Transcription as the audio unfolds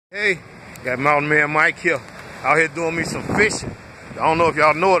Hey, got Mountain Man Mike here, out here doing me some fishing. I don't know if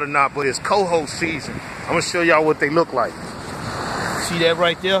y'all know it or not, but it's coho season. I'm gonna show y'all what they look like. See that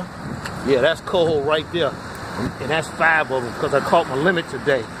right there? Yeah, that's coho right there. And that's 5 of them because I caught my limit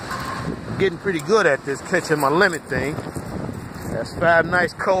today. I'm getting pretty good at this, catching my limit thing. That's 5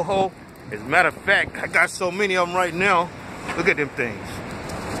 nice coho. As a matter of fact, I got so many of them right now. Look at them things.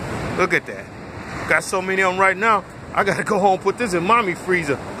 Look at that. Got so many of them right now. I gotta go home and put this in mommy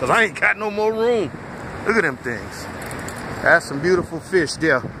freezer because I ain't got no more room. Look at them things. That's some beautiful fish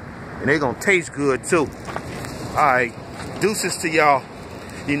there. And they gonna taste good too. Alright, deuces to y'all.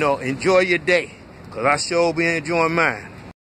 You know, enjoy your day. Because I sure be enjoying mine.